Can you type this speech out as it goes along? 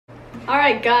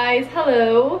Alright guys,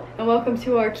 hello and welcome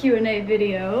to our Q&A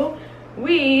video.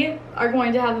 We are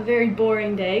going to have a very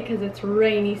boring day because it's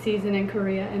rainy season in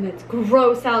Korea and it's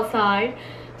gross outside.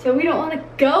 So we don't want to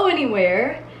go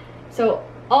anywhere. So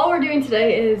all we're doing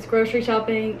today is grocery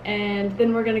shopping and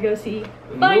then we're going to go see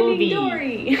Finding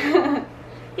Dory.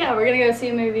 Yeah, we're going to go see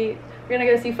a movie. We're going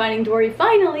to go see Finding Dory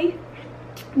finally.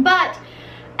 But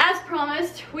as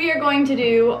promised, we are going to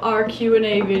do our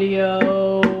Q&A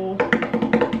video.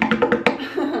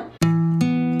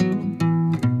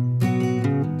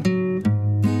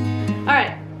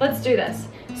 Alright, let's do this.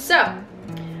 So,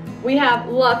 we have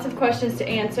lots of questions to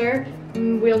answer.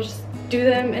 We'll just do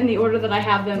them in the order that I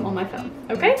have them on my phone,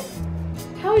 okay?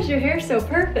 How is your hair so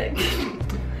perfect?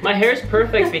 My hair's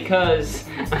perfect because...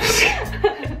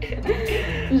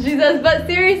 She says, but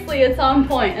seriously, it's on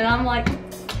point. And I'm like,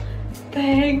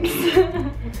 thanks.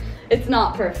 It's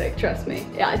not perfect, trust me.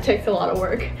 Yeah, it takes a lot of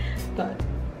work, but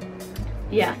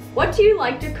yeah. What do you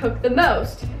like to cook the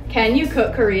most? Can you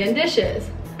cook Korean dishes?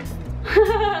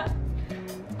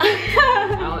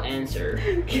 I'll answer.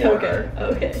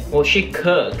 Okay. Well, she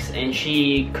cooks, and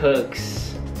she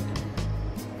cooks...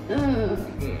 Just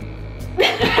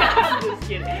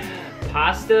kidding.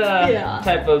 Pasta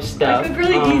type of stuff. I cook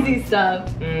really easy stuff.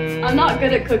 I'm not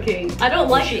good at cooking. I don't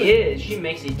like it. She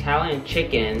makes Italian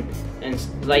chicken and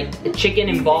like chicken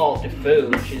involved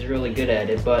food. She's really good at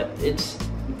it, but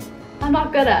I'm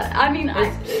not good at it. I mean,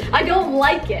 I don't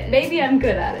like it. Maybe I'm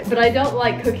good at it, but I don't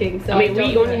like cooking. So I mean,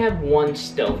 we only have one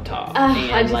stovetop.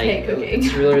 And I just hate cooking.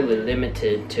 It's really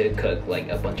limited to cook like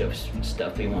a bunch of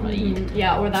stuff we want to eat.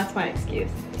 Yeah, or that's my excuse.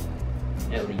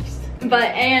 At least.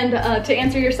 But, to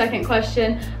answer your second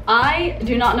question, I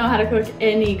do not know how to cook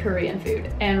any Korean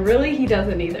food. And really, he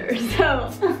doesn't either.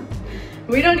 So,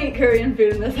 we don't eat Korean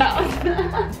food in this house.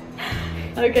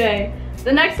 Okay,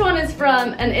 the next one is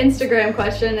from an Instagram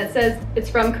question. It says, it's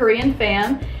from Korean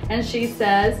Fam. And she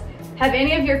says, have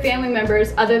any of your family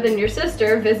members other than your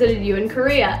sister visited you in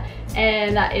Korea?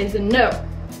 And that is a no.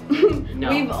 No.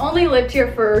 We've only lived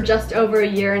here for just over a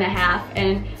year and a half,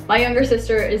 and my younger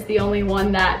sister is the only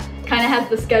one that kind of has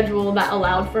the schedule that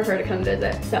allowed for her to come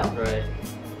visit. So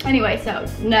anyway, so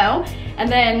no.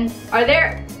 And then, are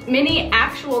there many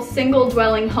actual single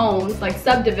dwelling homes, like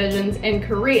subdivisions, in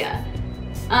Korea?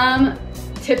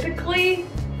 Typically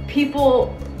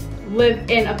people live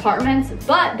in apartments,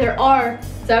 but there are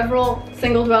several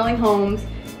single dwelling homes,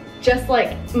 just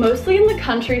like mostly in the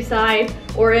countryside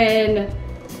or in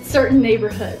certain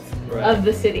neighborhoods of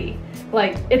the city.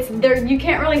 Like, it's there, you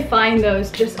can't really find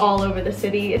those just all over the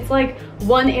city. It's like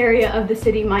one area of the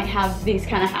city might have these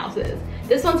kind of houses.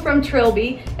 This one's from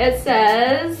Trilby. It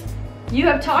says, you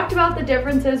have talked about the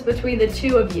differences between the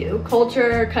two of you,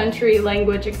 culture, country,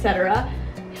 language, etc.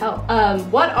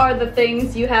 What are the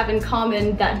things you have in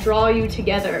common that draw you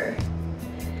together?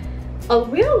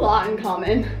 We have a lot in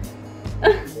common.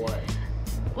 What?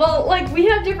 Well, like, we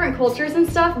have different cultures and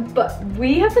stuff, but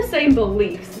we have the same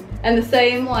beliefs and the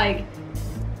same, like,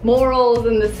 morals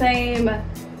and the same,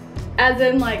 as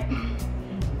in, like,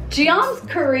 Jiyeon's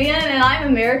Korean and I'm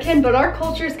American, but our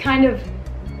cultures kind of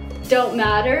don't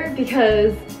matter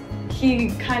because he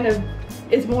kind of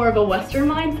is more of a Western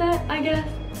mindset, I guess.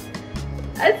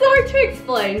 It's hard to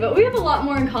explain, but we have a lot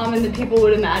more in common than people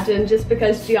would imagine just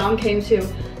because Jiyeon came to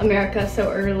America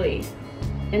so early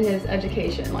in his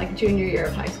education, like junior year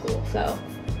of high school. So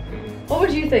what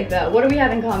would you think though? What do we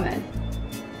have in common?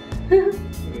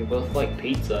 We both like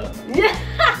pizza.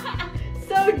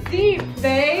 So deep,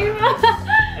 babe.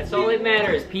 That's all that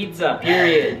matters, pizza,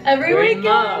 period. Every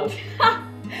weekend.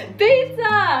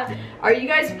 Pizza! Are you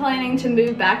guys planning to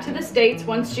move back to the States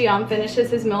once Jiyeon finishes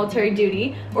his military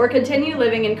duty or continue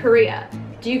living in Korea?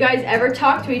 Do you guys ever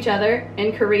talk to each other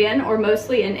in Korean or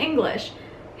mostly in English?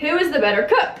 Who is the better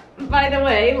cook? By the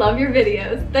way, love your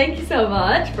videos. Thank you so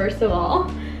much, first of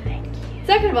all. Thank you.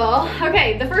 Second of all,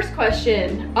 okay, the first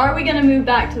question. Are we gonna move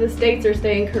back to the States or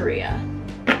stay in Korea?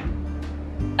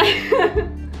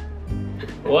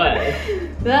 What?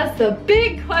 That's the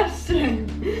big question.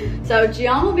 So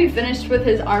Jiyeon will be finished with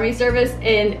his army service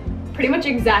in pretty much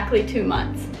exactly 2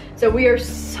 months. So we are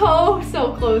so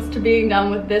close to being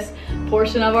done with this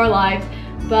portion of our life,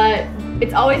 but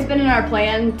it's always been in our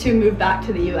plan to move back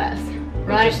to the US,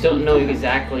 right? We just don't know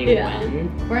exactly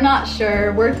when. We're not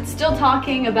sure. We're still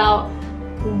talking about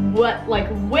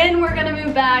when we're gonna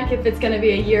move back, if it's gonna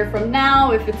be a year from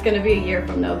now, if it's gonna be a year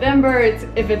from November,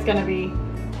 if it's gonna be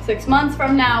 6 months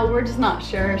from now, we're just not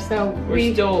sure. So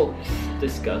we're still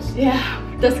discussing. Yeah,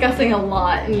 discussing a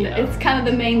lot, and it's kind of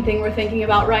the main thing we're thinking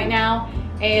about right now.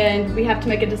 And we have to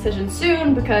make a decision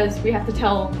soon because we have to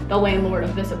tell the landlord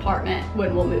of this apartment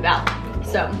when we'll move out.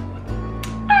 So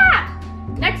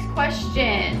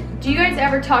question. Do you guys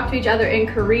ever talk to each other in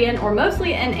Korean or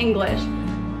mostly in English?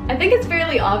 I think it's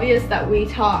fairly obvious that we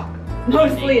talk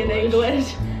mostly in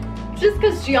English. Just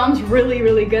because Jiyeon's really,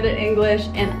 really good at English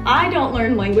and I don't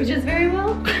learn languages very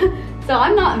well. So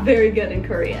I'm not very good in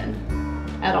Korean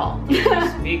at all. He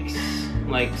speaks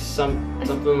like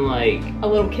something like a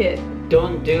little kid.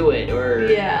 Don't do it, or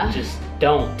yeah, just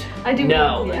don't. I do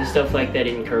no, yeah, and stuff like that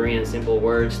in Korean, simple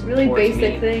words. Really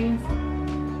basic things.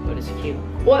 But it's cute.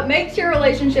 What makes your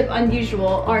relationship unusual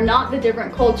are not the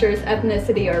different cultures,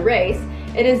 ethnicity, or race.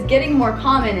 It is getting more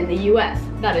common in the US.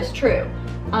 That is true.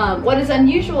 What is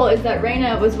unusual is that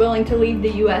Reina was willing to leave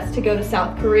the US to go to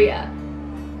South Korea.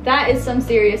 That is some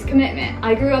serious commitment.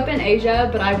 I grew up in Asia,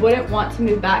 but I wouldn't want to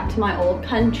move back to my old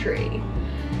country.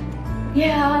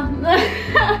 Yeah.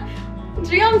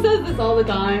 Jiyeon says this all the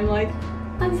time, like,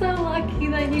 I'm so lucky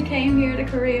that you came here to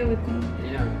Korea with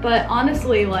me. Yeah. But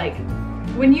honestly, like,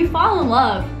 when you fall in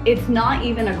love, it's not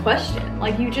even a question.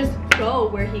 Like, you just go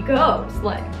where he goes.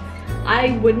 Like,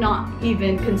 I would not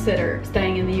even consider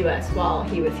staying in the US while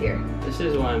he was here. This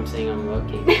is why I'm saying I'm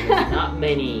lucky. Not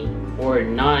many, or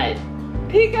not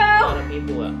Pico! a lot of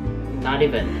people, not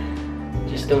even,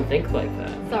 just don't think like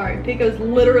that. Sorry, Pico's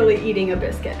literally eating a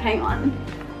biscuit. Hang on.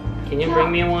 Can you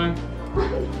bring me one?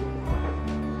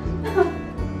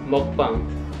 Mukbang.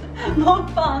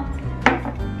 Mukbang.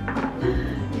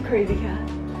 You crazy cat.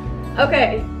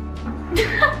 Okay.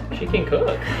 She can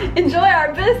cook. Enjoy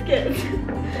our biscuits.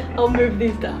 I'll move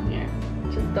these down here.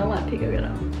 Just don't let Pico get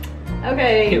up.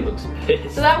 Okay. He looks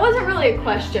pissed. So that wasn't really a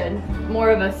question, more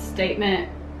of a statement.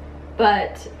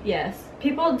 But yes,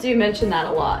 people do mention that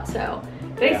a lot. So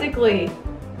basically,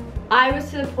 I was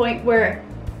to the point where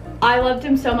I loved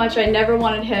him so much I never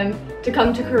wanted him to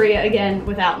come to Korea again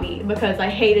without me because I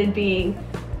hated being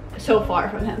so far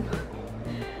from him.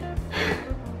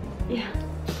 Yeah.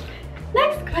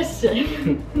 Next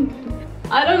question.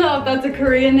 I don't know if that's a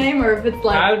Korean name or if it's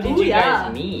like, how did you yeah,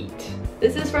 guys meet?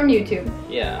 This is from YouTube.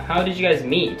 Yeah, how did you guys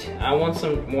meet? I want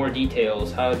some more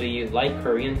details. How do you like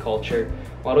Korean culture?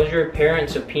 What was your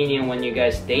parents' opinion when you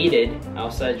guys dated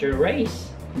outside your race?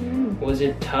 Was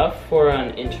it tough for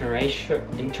an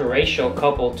interracial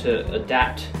couple to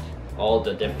adapt all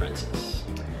the differences?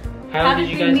 How did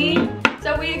you guys meet?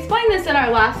 So we explained this in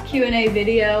our last Q&A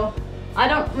video. I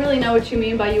don't really know what you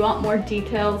mean by you want more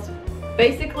details.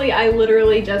 Basically, I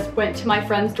literally just went to my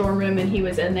friend's dorm room and he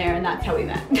was in there and that's how we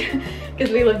met.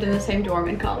 Because we lived in the same dorm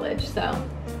in college, so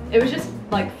it was just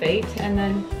like fate, and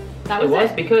then that was it. It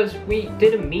was because we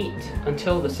didn't meet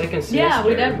until the second semester. Yeah,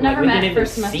 we never met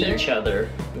first semester. We didn't even see each other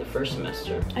in the first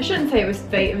semester. I shouldn't say it was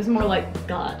fate, it was more like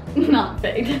God, not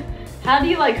fate. How do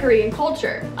you like Korean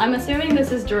culture? I'm assuming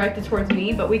this is directed towards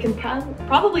me, but we can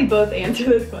probably both answer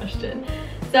this question.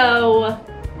 So,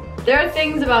 there are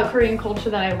things about Korean culture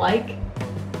that I like,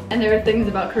 and there are things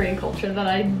about Korean culture that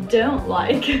I don't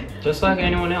like. Just like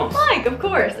anyone else. Like, of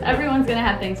course, everyone's gonna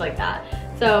have things like that.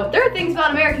 So, there are things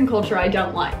about American culture I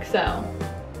don't like, so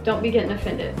don't be getting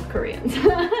offended, Koreans.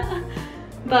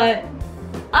 But,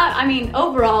 I mean,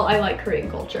 overall, I like Korean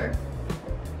culture.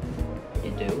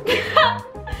 You do?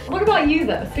 What about you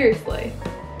though, seriously?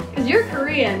 Because you're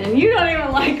Korean and you don't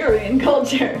even like Korean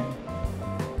culture.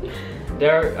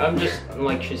 I'm just,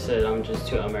 like she said, I'm just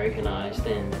too Americanized,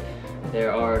 and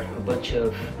there are a bunch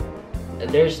of,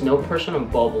 there's no personal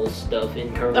bubble stuff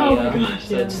in Korea. Oh my gosh,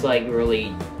 so yeah. it's like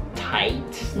really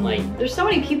tight, like there's so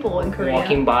many people in Korea.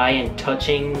 walking by and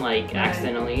touching, like right,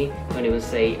 accidentally, when it would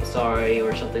say sorry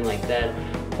or something like that,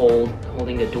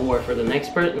 holding the door for the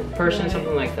next person, right,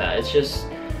 something like that. It's just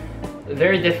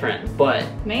very different, but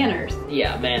manners.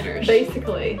 yeah, manners.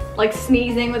 Basically, like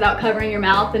sneezing without covering your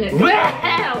mouth, and it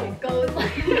goes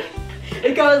like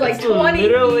it goes like 20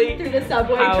 feet through the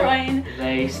subway train.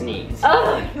 They sneeze.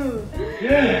 Oh.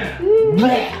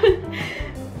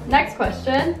 Next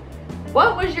question.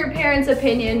 What was your parents'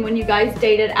 opinion when you guys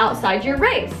dated outside your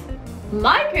race?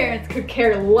 My parents could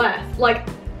care less. Like,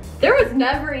 there was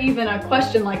never even a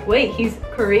question like, wait, he's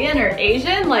Korean or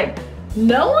Asian? Like,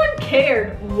 no one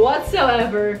cared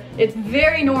whatsoever. It's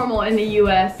very normal in the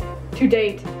US to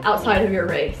date outside of your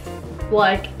race.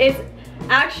 Like, it's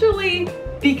actually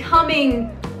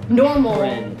becoming normal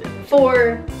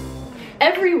for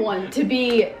everyone to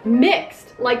be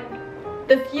mixed. Like,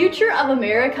 the future of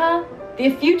America, the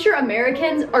future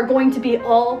Americans are going to be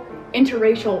all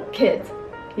interracial kids,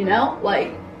 you know?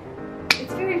 Like,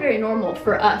 it's very, very normal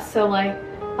for us. So, like,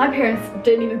 my parents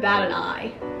didn't even bat an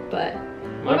eye, but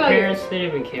my parents didn't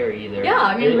even care either. Yeah,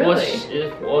 I mean, really.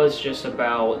 It was just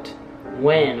about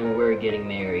when we're getting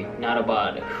married, not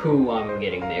about who I'm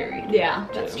getting married. Yeah,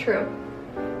 that's true.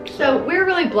 So we're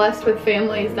really blessed with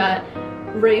families that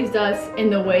raised us in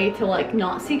the way to like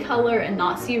not see color and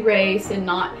not see race and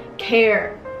not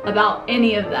care about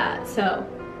any of that. So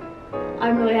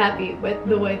I'm really happy with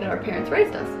the way that our parents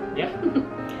raised us. Yeah.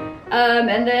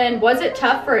 And then, was it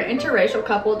tough for an interracial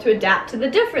couple to adapt to the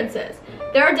differences?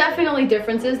 There are definitely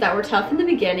differences that were tough in the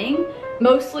beginning,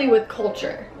 mostly with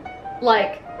culture.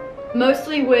 Like,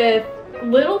 mostly with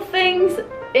little things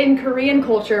in Korean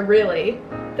culture, really.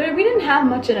 We didn't have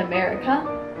much in America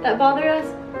that bothered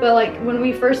us, but like when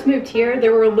we first moved here,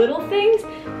 there were little things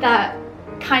that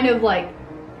kind of like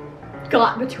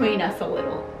got between us a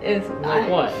little. Like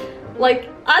what? Like,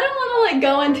 I don't want to like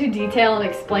go into detail and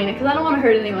explain it because I don't want to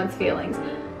hurt anyone's feelings.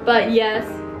 But yes,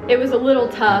 it was a little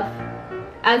tough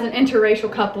as an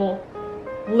interracial couple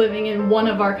living in one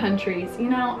of our countries. You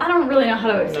know, I don't really know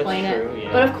how to explain That's true, it,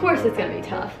 yeah. but of course it's gonna be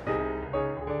tough.